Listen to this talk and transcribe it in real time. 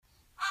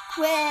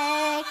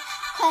Quick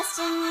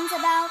questions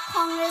about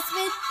Congress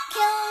with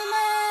Kilmer.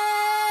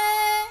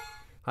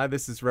 Hi,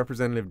 this is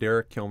Representative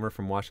Derek Kilmer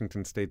from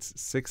Washington State's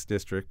 6th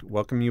District.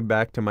 Welcome you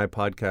back to my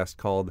podcast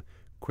called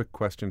Quick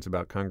Questions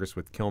about Congress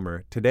with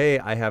Kilmer. Today,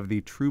 I have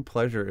the true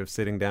pleasure of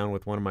sitting down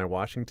with one of my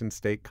Washington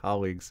State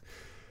colleagues,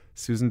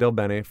 Susan Del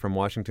Bene from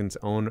Washington's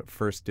own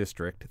 1st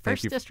District.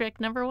 First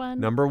District, number one.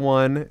 Number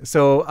one.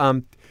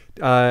 So,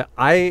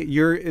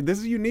 this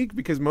is unique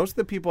because most of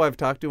the people I've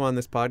talked to on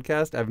this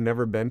podcast, I've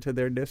never been to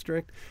their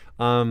district.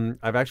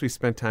 I've actually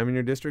spent time in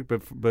your district,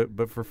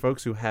 but for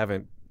folks who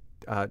haven't,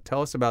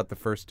 tell us about the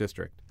 1st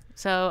District.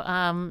 So,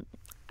 I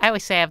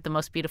always say I have the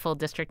most beautiful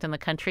district in the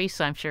country,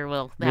 so I'm sure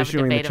we'll have a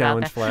debate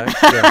about that. Flag.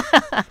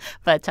 Yeah.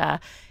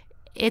 But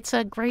it's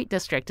a great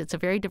district. It's a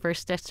very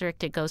diverse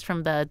district. It goes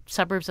from the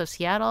suburbs of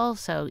Seattle,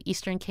 so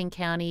eastern King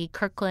County,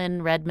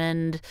 Kirkland,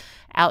 Redmond,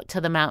 out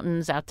to the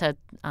mountains, out to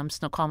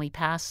Snoqualmie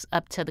Pass,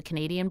 up to the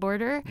Canadian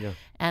border,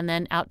 and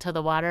then out to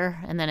the water.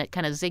 And then it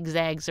kind of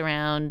zigzags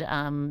around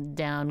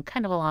down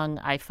kind of along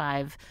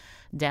I-5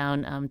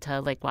 down to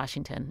Lake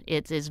Washington.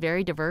 It is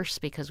very diverse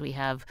because we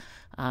have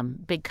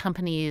big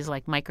companies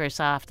like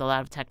Microsoft, a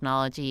lot of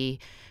technology.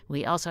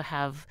 We also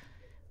have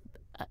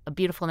a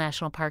beautiful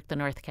national park, the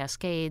North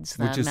Cascades.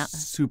 Which is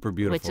super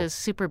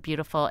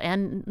beautiful.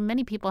 And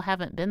many people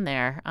haven't been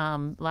there. A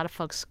lot of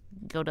folks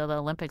go to the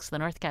Olympics. The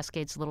North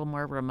Cascades is a little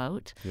more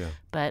remote. Yeah.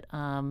 But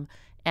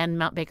and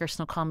Mount Baker,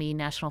 Snoqualmie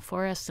National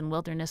Forest and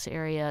wilderness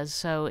areas.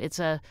 So it's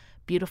a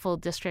beautiful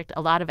district.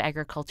 A lot of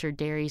agriculture,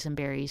 dairies and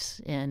berries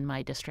in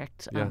my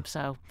district. Yeah.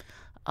 So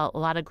a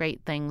lot of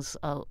great things,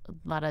 a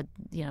lot of,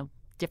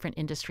 different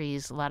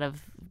industries, a lot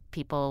of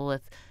people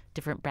with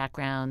different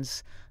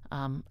backgrounds.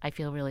 I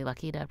feel really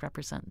lucky to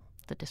represent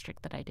the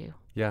district that I do.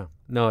 Yeah.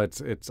 No,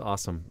 it's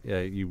awesome.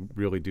 Yeah, you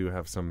really do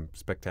have some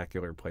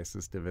spectacular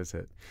places to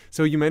visit.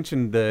 So you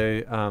mentioned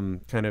the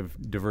kind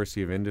of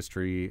diversity of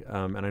industry,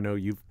 and I know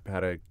you've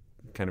had a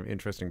kind of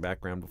interesting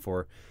background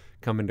before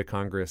coming to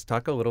Congress.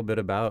 Talk a little bit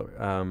about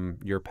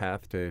your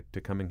path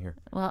to coming here.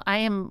 Well, I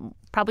am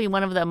probably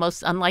one of the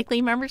most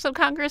unlikely members of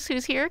Congress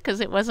who's here because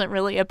it wasn't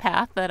really a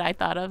path that I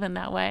thought of in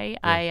that way.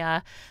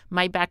 Yeah.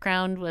 My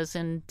background was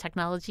in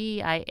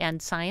technology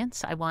and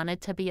science. I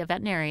wanted to be a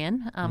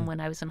veterinarian when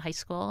I was in high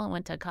school. I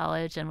went to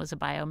college and was a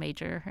bio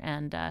major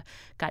and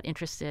got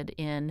interested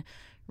in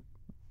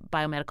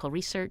biomedical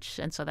research,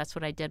 and so that's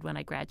what I did when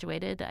I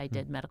graduated. I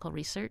did medical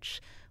research,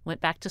 went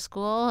back to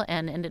school,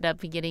 and ended up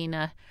getting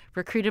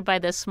recruited by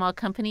this small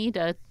company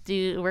to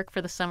do work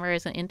for the summer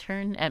as an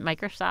intern at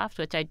Microsoft,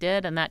 which I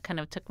did, and that kind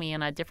of took me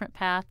on a different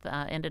path.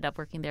 Ended up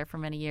working there for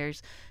many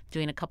years,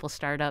 doing a couple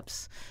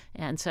startups,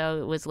 and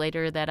so it was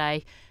later that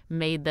I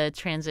made the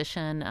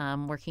transition,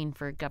 working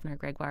for Governor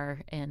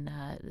Gregoire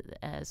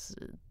as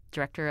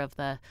director of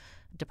the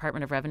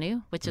Department of Revenue,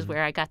 which is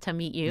where I got to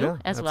meet you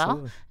as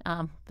absolutely.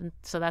 well.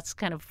 So that's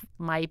kind of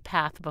my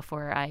path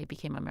before I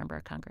became a member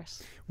of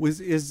Congress.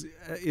 Is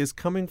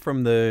coming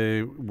from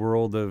the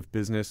world of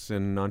business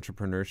and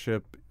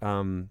entrepreneurship,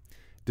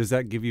 does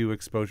that give you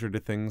exposure to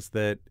things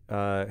that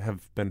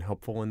have been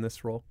helpful in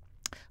this role?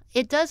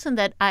 It does, in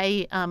that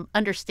I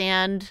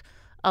understand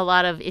a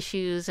lot of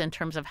issues in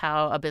terms of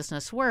how a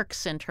business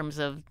works, in terms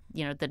of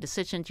the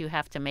decisions you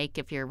have to make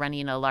if you're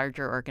running a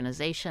larger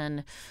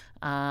organization.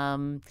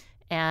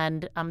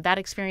 And that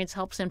experience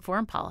helps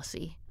inform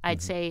policy.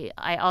 I'd say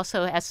I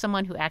also, as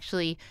someone who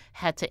actually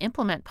had to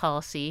implement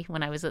policy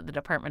when I was at the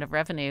Department of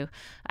Revenue,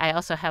 I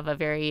also have a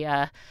very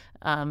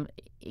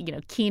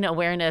keen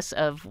awareness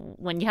of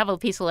when you have a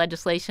piece of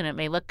legislation, it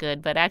may look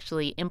good, but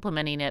actually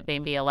implementing it may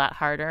be a lot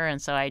harder. And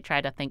so I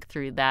try to think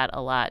through that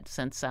a lot,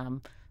 since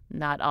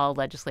not all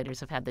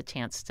legislators have had the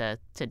chance to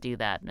do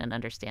that and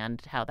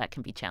understand how that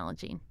can be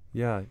challenging.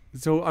 Yeah.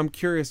 So I'm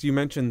curious, you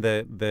mentioned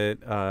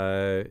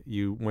that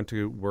you went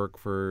to work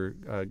for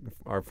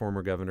our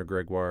former Governor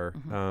Gregoire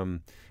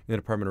in the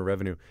Department of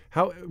Revenue.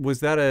 How was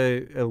that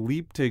a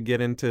leap to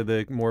get into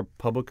the more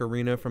public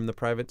arena from the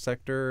private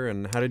sector,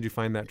 and how did you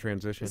find that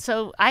transition?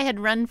 So I had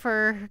run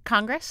for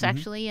Congress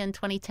actually in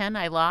 2010.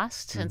 I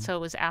lost, and so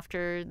it was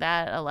after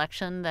that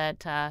election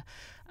that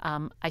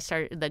I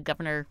started. The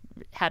governor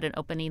had an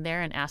opening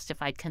there and asked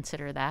if I'd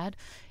consider that.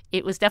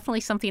 It was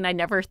definitely something I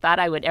never thought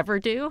I would ever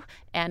do,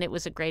 and it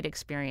was a great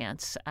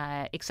experience,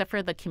 except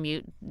for the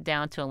commute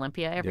down to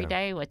Olympia every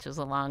day, which is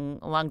a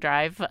long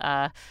drive.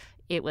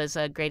 It was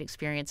a great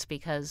experience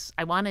because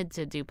I wanted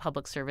to do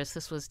public service.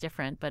 This was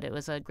different, but it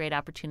was a great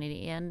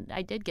opportunity, and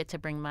I did get to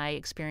bring my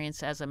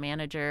experience as a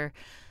manager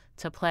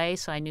to play,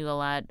 so I knew a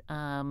lot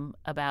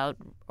about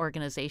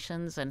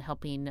organizations and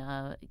helping,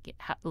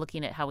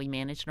 looking at how we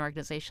manage an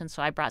organization.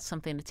 So I brought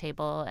something to the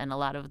table, and a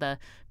lot of the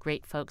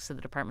great folks at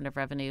the Department of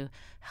Revenue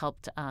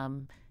helped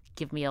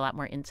give me a lot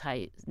more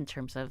insight in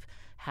terms of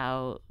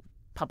how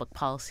public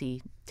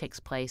policy takes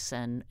place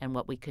and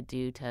what we could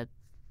do to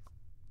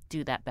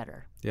do that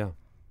better. Yeah.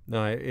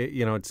 No,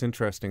 it's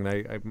interesting.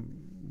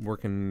 I'm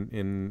working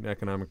in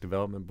economic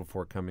development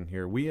before coming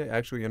here. We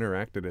actually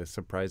interacted a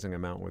surprising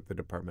amount with the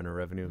Department of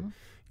Revenue,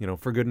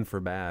 for good and for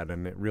bad.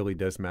 And it really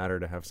does matter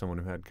to have someone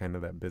who had kind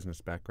of that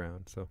business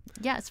background. So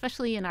yeah,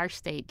 especially in our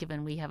state,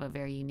 given we have a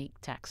very unique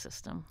tax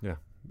system. yeah,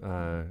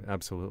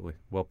 absolutely.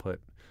 Well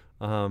put.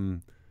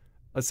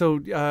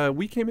 So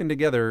we came in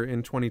together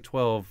in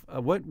 2012.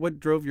 What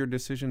drove your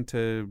decision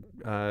to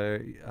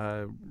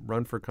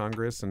run for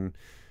Congress and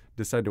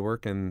decide to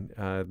work in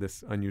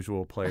this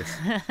unusual place?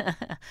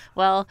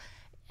 Well,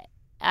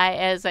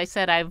 as I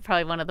said, I'm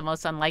probably one of the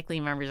most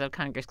unlikely members of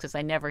Congress because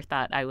I never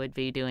thought I would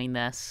be doing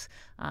this.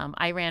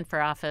 I ran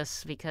for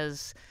office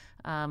because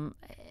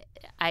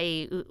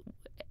I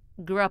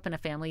grew up in a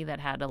family that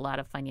had a lot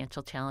of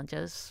financial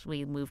challenges.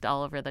 We moved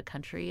all over the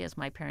country as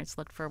my parents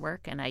looked for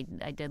work, and I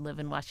did live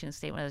in Washington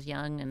State when I was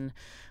young and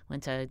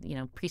went to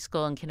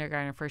preschool and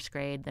kindergarten and first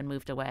grade, then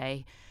moved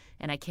away.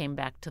 And I came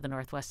back to the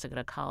Northwest to go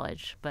to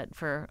college. But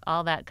for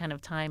all that kind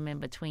of time in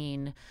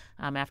between,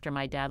 after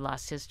my dad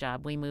lost his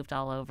job, we moved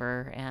all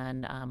over.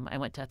 And I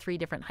went to 3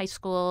 different high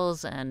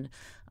schools. And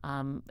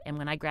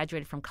when I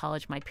graduated from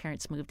college, my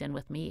parents moved in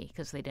with me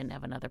because they didn't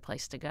have another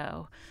place to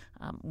go.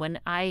 When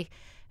I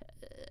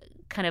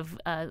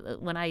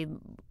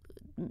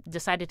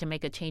decided to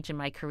make a change in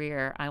my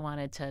career, I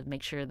wanted to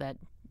make sure that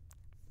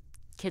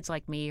kids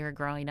like me who are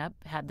growing up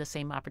had the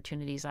same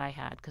opportunities I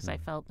had because I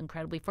felt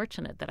incredibly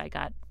fortunate that I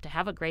got to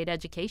have a great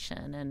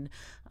education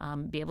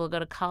and be able to go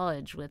to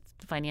college with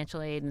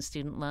financial aid and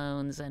student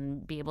loans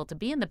and be able to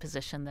be in the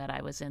position that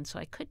I was in so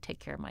I could take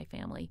care of my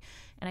family.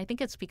 And I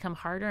think it's become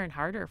harder and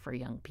harder for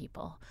young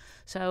people.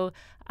 So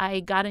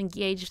I got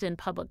engaged in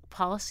public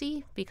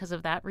policy because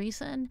of that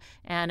reason.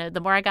 And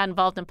the more I got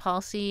involved in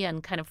policy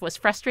and kind of was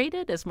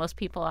frustrated, as most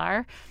people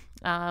are,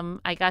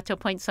 I got to a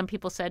point some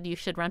people said you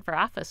should run for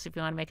office if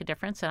you want to make a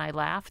difference, and I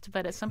laughed.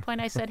 But at some point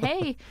I said,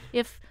 hey,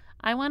 if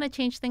I want to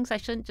change things, I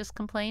shouldn't just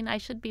complain. I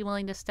should be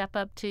willing to step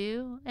up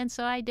too. And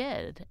so I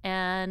did.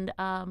 And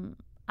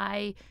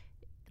I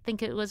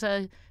think it was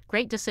a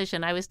great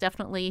decision. I was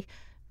definitely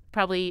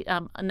probably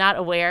not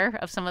aware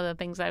of some of the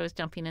things I was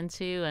jumping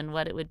into and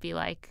what it would be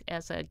like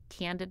as a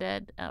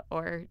candidate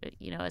or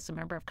as a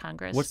member of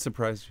Congress. What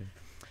surprised you?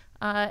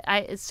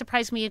 It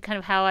surprised me kind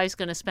of how I was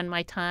going to spend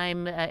my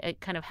time,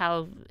 kind of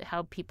how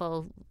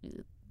people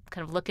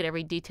kind of look at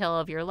every detail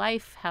of your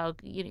life,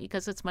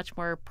 because it's much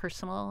more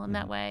personal in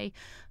that way.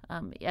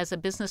 As a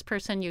business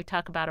person, you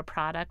talk about a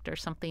product or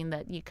something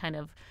that you kind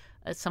of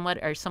somewhat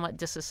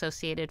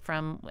disassociated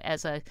from.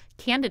 As a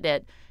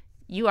candidate,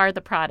 you are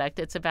the product.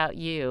 It's about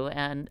you.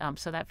 And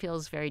so that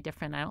feels very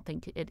different. I don't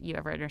think you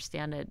ever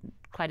understand it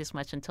quite as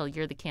much until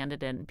you're the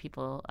candidate and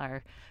people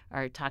are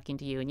talking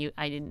to you. And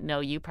I didn't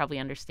know you probably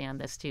understand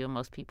this too.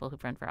 Most people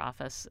who've run for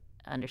office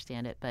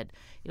understand it. But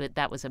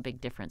that was a big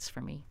difference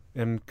for me.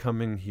 And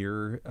coming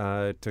here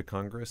to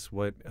Congress,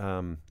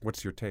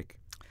 what's your take?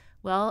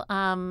 Well,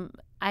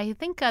 I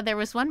think there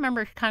was one member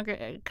of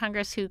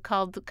Congress who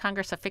called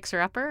Congress a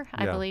fixer-upper.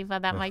 I believe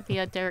that might be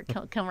a Derek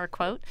Kilmer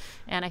quote.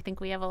 And I think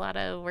we have a lot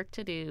of work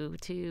to do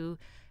to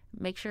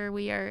make sure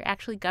we are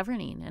actually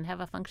governing and have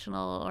a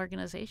functional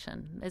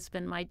organization. It's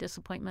been my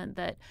disappointment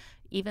that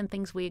even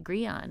things we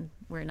agree on,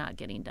 we're not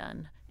getting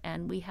done.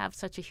 And we have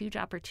such a huge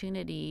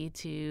opportunity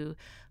to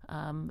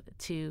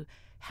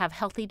have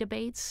healthy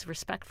debates,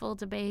 respectful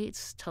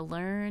debates, to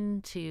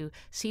learn, to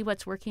see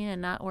what's working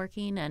and not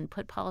working, and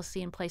put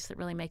policy in place that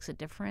really makes a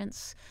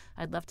difference.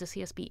 I'd love to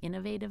see us be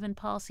innovative in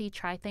policy,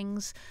 try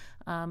things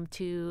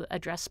to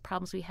address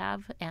problems we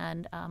have,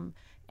 and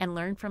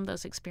learn from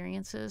those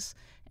experiences.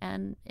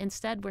 And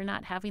instead, we're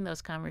not having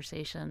those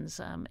conversations,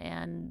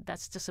 and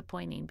that's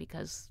disappointing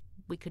because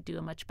we could do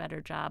a much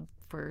better job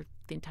for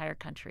the entire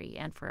country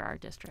and for our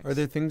districts. Are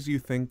there things you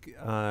think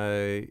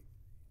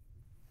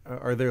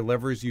are there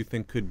levers you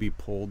think could be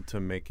pulled to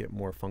make it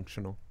more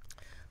functional?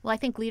 Well, I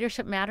think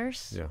leadership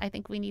matters. Yeah. I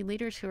think we need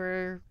leaders who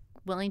are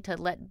willing to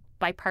let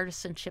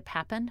bipartisanship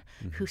happen,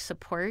 who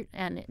support,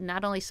 and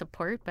not only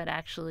support, but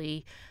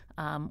actually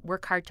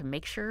work hard to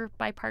make sure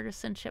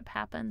bipartisanship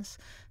happens.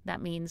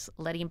 That means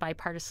letting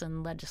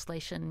bipartisan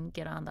legislation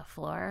get on the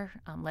floor,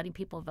 letting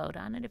people vote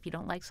on it. If you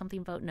don't like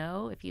something, vote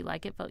no. If you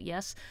like it, vote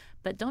yes.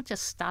 But don't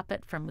just stop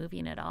it from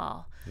moving at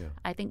all. Yeah.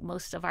 I think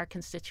most of our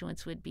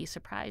constituents would be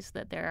surprised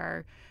that there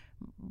are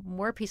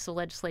more pieces of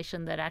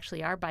legislation that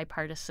actually are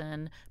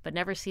bipartisan but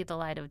never see the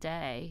light of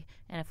day.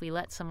 And if we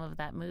let some of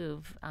that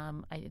move,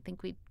 I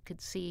think we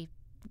could see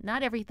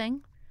not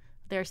everything.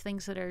 There's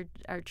things that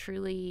are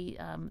truly,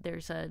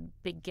 there's a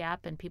big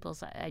gap in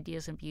people's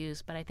ideas and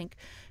views, but I think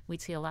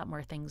we'd see a lot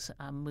more things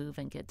move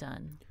and get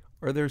done.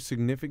 Are there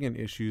significant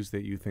issues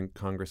that you think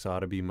Congress ought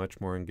to be much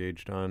more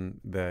engaged on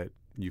that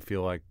you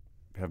feel like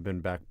have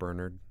been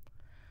backburnered?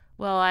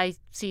 Well, I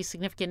see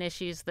significant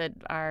issues that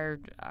are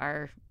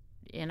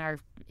in our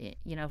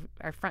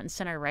front and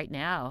center right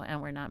now,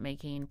 and we're not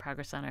making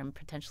progress on them,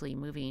 potentially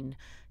moving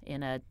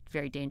in a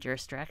very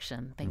dangerous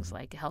direction. Things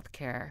like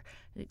healthcare,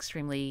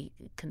 extremely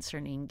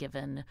concerning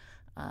given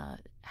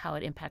how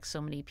it impacts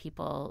so many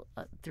people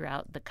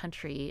throughout the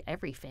country,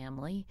 every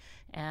family,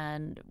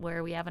 and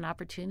where we have an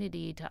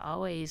opportunity to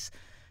always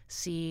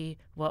see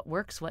what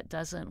works, what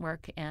doesn't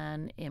work,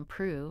 and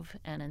improve.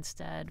 And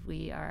instead,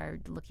 we are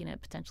looking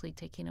at potentially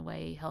taking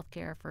away health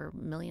care for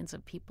millions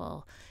of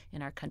people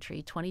in our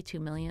country. 22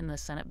 million in the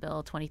Senate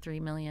bill, 23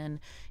 million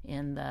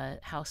in the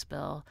House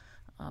bill.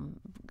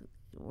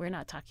 We're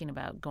not talking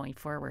about going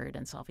forward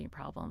and solving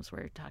problems.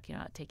 We're talking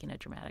about taking a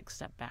dramatic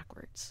step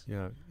backwards.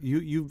 Yeah,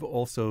 you've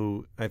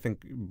also, I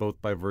think,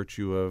 both by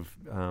virtue of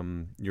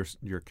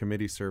your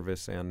committee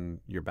service and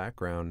your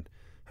background,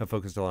 have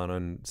focused a lot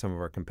on some of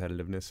our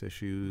competitiveness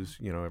issues.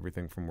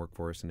 Everything from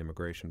workforce and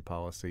immigration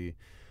policy.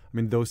 I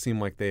mean, those seem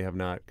like they have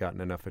not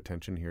gotten enough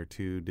attention here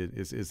too.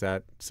 Is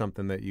that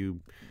something that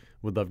you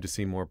would love to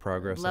see more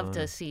progress on? Love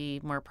to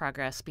see more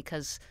progress,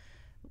 because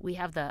we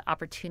have the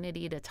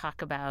opportunity to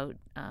talk about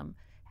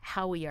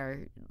how we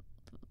are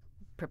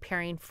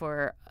preparing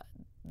for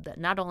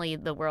not only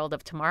the world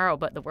of tomorrow,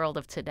 but the world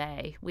of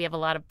today. We have a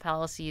lot of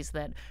policies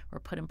that were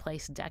put in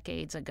place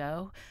decades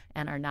ago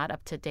and are not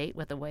up to date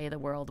with the way the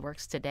world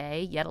works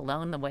today, yet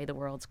alone the way the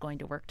world's going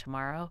to work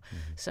tomorrow.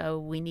 Mm-hmm. So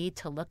we need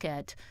to look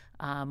at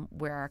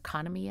where our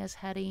economy is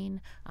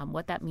heading,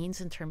 what that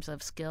means in terms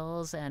of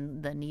skills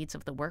and the needs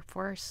of the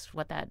workforce,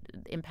 what that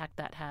impact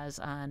that has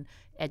on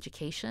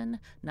education,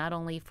 not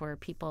only for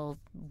people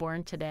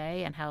born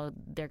today and how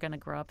they're going to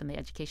grow up in the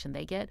education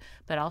they get,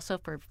 but also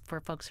for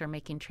folks who are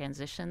making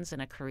transitions in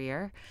a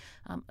career.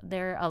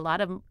 There are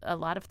a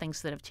lot of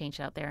things that have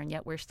changed out there, and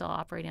yet we're still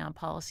operating on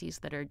policies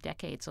that are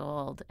decades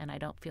old, and I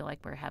don't feel like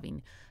we're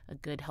having a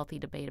good, healthy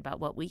debate about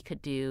what we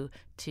could do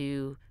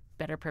to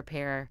better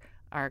prepare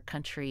our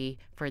country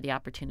for the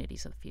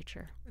opportunities of the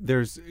future.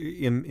 There's,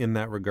 in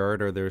that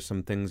regard, are there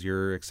some things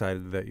you're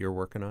excited that you're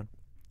working on?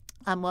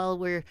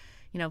 Well,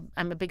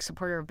 I'm a big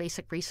supporter of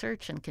basic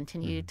research and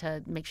continue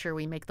to make sure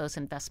we make those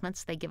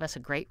investments. They give us a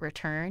great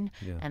return,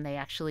 and they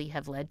actually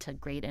have led to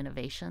great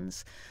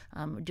innovations.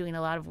 We're doing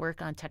a lot of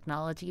work on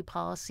technology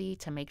policy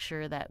to make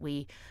sure that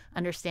we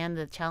understand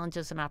the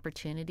challenges and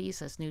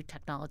opportunities as new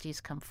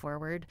technologies come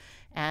forward.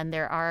 And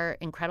there are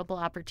incredible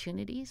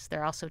opportunities.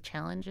 There are also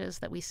challenges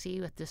that we see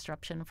with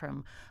disruption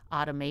from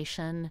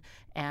automation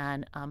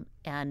and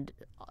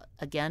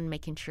again,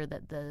 making sure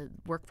that the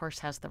workforce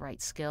has the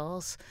right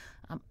skills.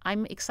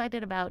 I'm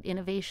excited about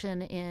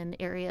innovation in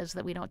areas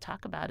that we don't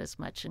talk about as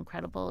much.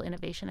 Incredible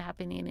innovation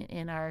happening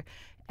in our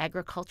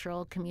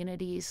agricultural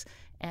communities.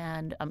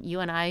 And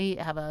you and I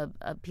have a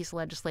piece of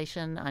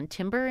legislation on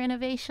timber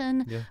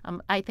innovation. Yeah.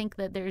 I think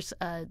that there's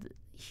a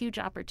huge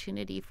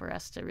opportunity for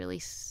us to really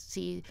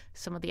see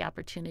some of the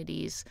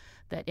opportunities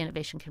that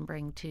innovation can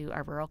bring to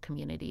our rural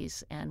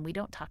communities. And we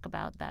don't talk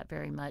about that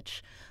very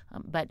much.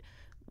 But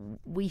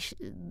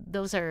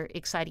those are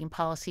exciting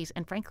policies.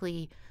 And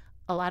frankly,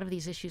 a lot of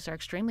these issues are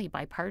extremely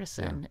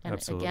bipartisan, and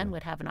absolutely. Again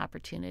would have an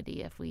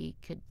opportunity if we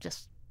could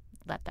just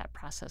let that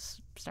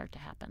process start to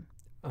happen.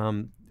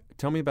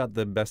 Tell me about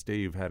the best day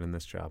you've had in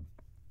this job.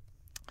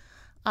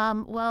 There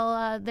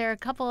are a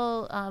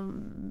couple.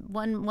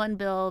 One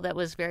bill that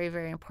was very,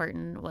 very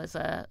important was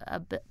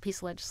a piece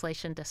of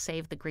legislation to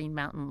save the Green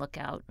Mountain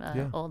Lookout,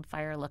 old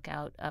fire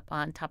lookout up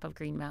on top of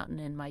Green Mountain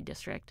in my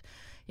district.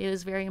 It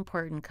was very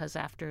important because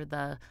after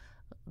the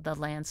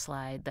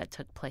landslide that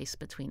took place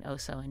between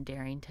Oso and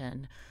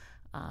Darrington,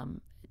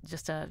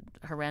 just a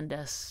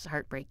horrendous,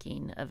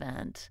 heartbreaking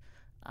event.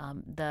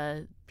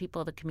 The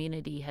people of the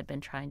community had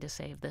been trying to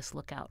save this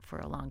lookout for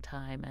a long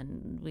time,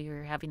 and we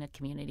were having a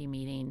community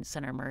meeting,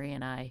 Senator Murray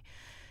and I,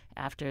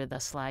 after the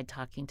slide,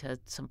 talking to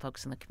some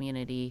folks in the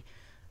community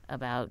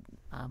about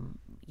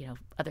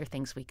other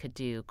things we could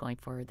do going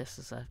forward. This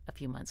is a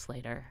few months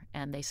later,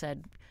 and they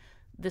said,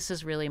 this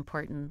is really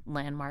important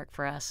landmark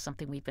for us,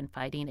 something we've been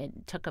fighting.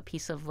 It took a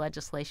piece of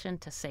legislation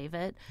to save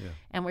it,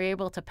 and we were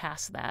able to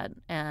pass that.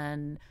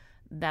 And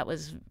that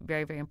was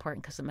very, very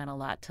important because it meant a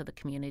lot to the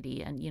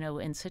community. And,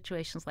 in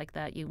situations like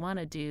that, you want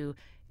to do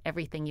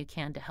everything you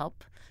can to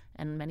help.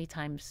 And many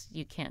times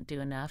you can't do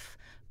enough.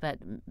 But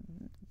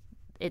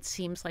it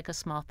seems like a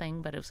small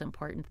thing, but it was an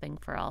important thing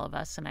for all of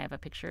us. And I have a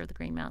picture of the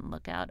Green Mountain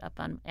Lookout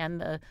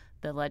and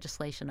the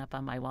legislation up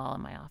on my wall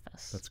in my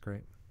office. That's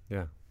great.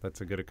 Yeah,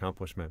 that's a good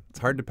accomplishment. It's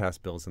hard to pass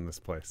bills in this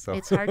place. So.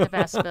 It's hard to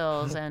pass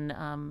bills, and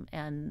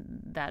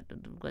that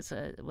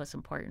was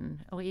important.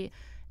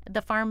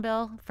 The Farm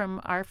Bill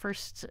from our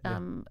first,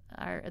 the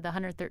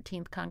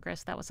 113th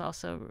Congress, that was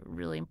also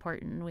really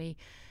important. We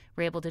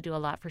were able to do a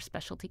lot for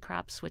specialty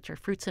crops, which are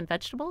fruits and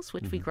vegetables,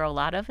 which we grow a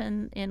lot of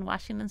in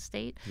Washington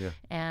State,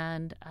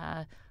 and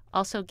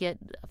also get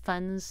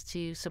funds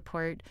to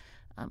support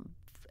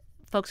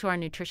folks who are in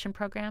nutrition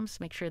programs,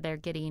 make sure they're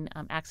getting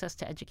access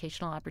to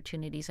educational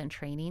opportunities and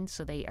training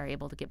so they are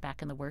able to get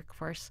back in the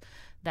workforce.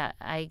 That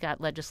I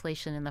got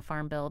legislation in the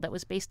Farm Bill that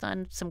was based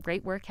on some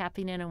great work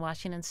happening in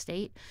Washington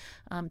State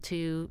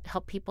to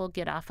help people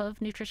get off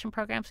of nutrition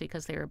programs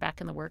because they were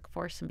back in the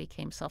workforce and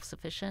became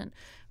self-sufficient.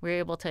 We were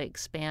able to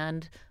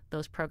expand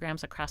those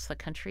programs across the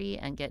country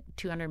and get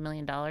 $200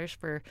 million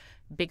for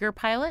bigger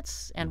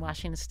pilots. And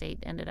Washington State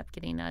ended up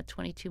getting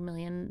 $22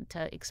 million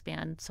to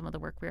expand some of the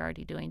work we're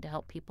already doing to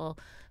help people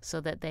so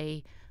that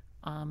they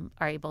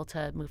are able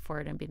to move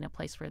forward and be in a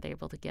place where they're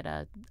able to get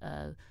a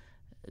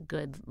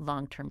good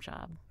long-term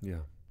job. Yeah.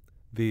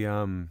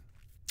 The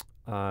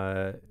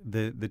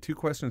two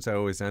questions I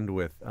always end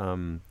with,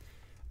 one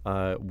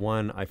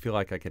I feel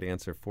like I could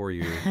answer for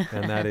you,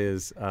 and that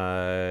is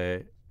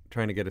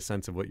trying to get a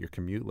sense of what your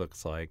commute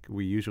looks like.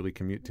 We usually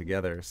commute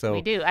together. So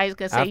we do. I was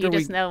going to say, you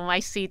just know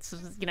my seat's,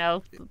 in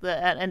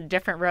a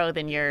different row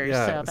than yours.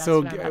 Yeah.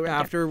 So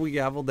after we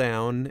gavel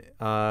down,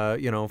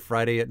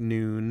 Friday at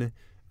noon,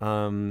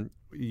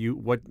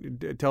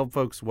 tell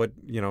folks what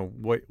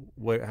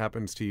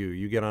happens to you.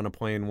 You get on a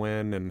plane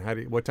when, and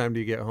what time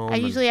do you get home?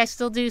 I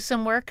still do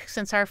some work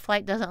since our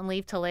flight doesn't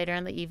leave till later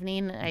in the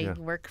evening. I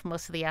work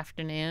most of the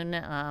afternoon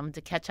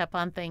to catch up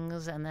on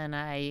things, and then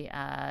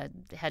I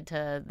head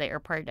to the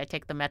airport. I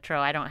take the metro.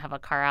 I don't have a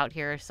car out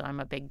here, so I'm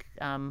a big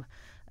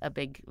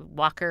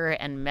walker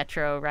and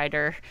metro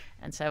rider,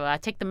 and so I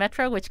take the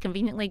metro, which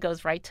conveniently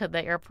goes right to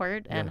the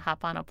airport, and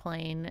hop on a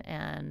plane,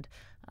 and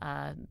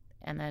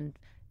then,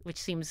 which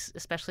seems,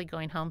 especially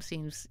going home,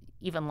 seems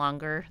even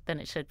longer than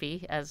it should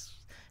be, as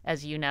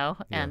you know.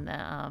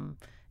 Yeah.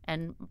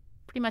 And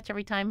pretty much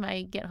every time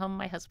I get home,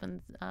 my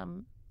husband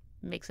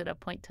makes it a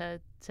point to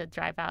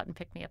drive out and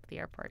pick me up at the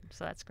airport.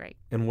 So that's great.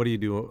 And what do you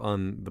do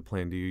on the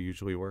plane? Do you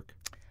usually work?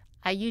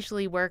 I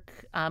usually work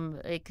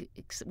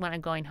when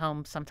I'm going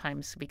home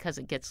sometimes, because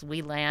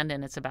we land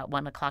and it's about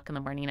 1 o'clock in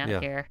the morning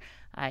out here.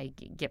 I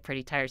get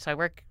pretty tired. So I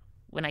work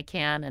when I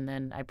can, and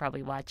then I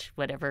probably watch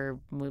whatever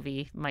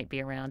movie might be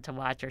around to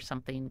watch or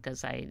something,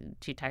 because I'm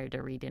too tired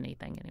to read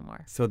anything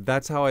anymore. So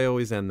that's how I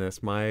always end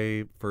this.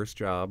 My first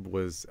job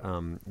was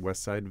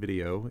West Side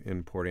Video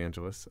in Port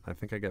Angeles. I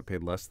think I got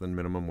paid less than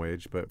minimum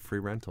wage, but free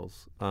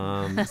rentals.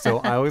 So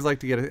I always like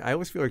to I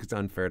always feel like it's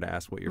unfair to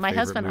ask what your favorite movie is. My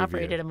husband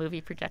operated a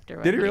movie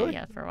projector. Did he really?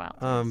 Yeah, for a while.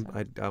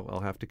 I'll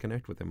have to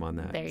connect with him on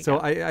that. There you go.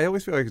 I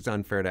always feel like it's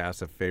unfair to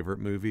ask a favorite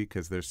movie,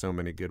 because there's so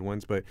many good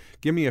ones. But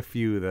give me a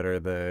few that are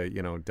the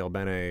Del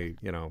Bene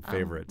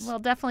favorites. Well,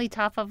 definitely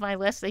top of my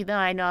list.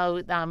 I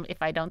know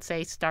if I don't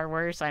say Star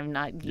Wars, I'm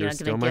not going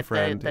to get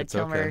the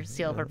Kilmer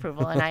seal of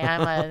approval, and I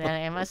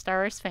am a Star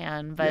Wars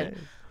fan. But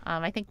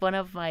I think one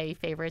of my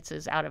favorites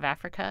is Out of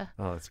Africa.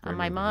 Oh, that's great.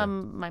 My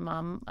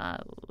mom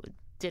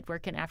did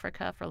work in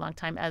Africa for a long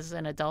time as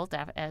an adult,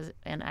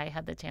 and I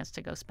had the chance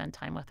to go spend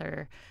time with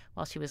her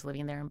while she was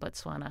living there in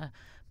Botswana.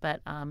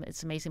 But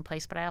it's an amazing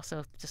place. But I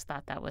also just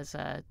thought that was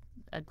a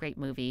great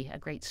movie, a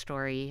great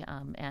story,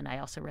 and I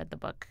also read the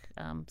book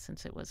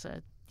since it was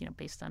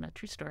based on a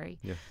true story.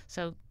 Yeah.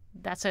 So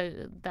that's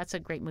a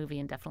great movie,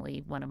 and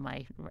definitely one of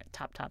my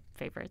top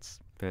favorites.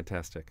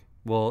 Fantastic.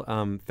 Well,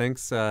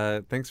 thanks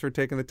for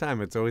taking the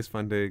time. It's always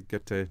fun to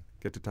get to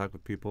talk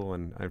with people,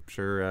 and I'm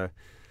sure a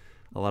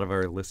lot of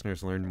our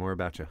listeners learned more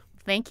about you.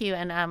 Thank you,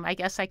 and I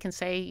guess we can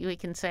say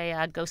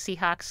go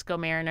Seahawks, go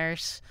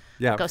Mariners,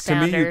 yeah, go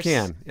Sounders. To me you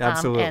can,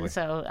 absolutely. And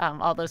so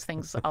all those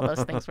things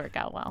work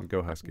out well.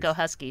 Go Huskies. Go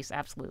Huskies,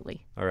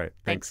 absolutely. All right,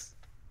 thanks.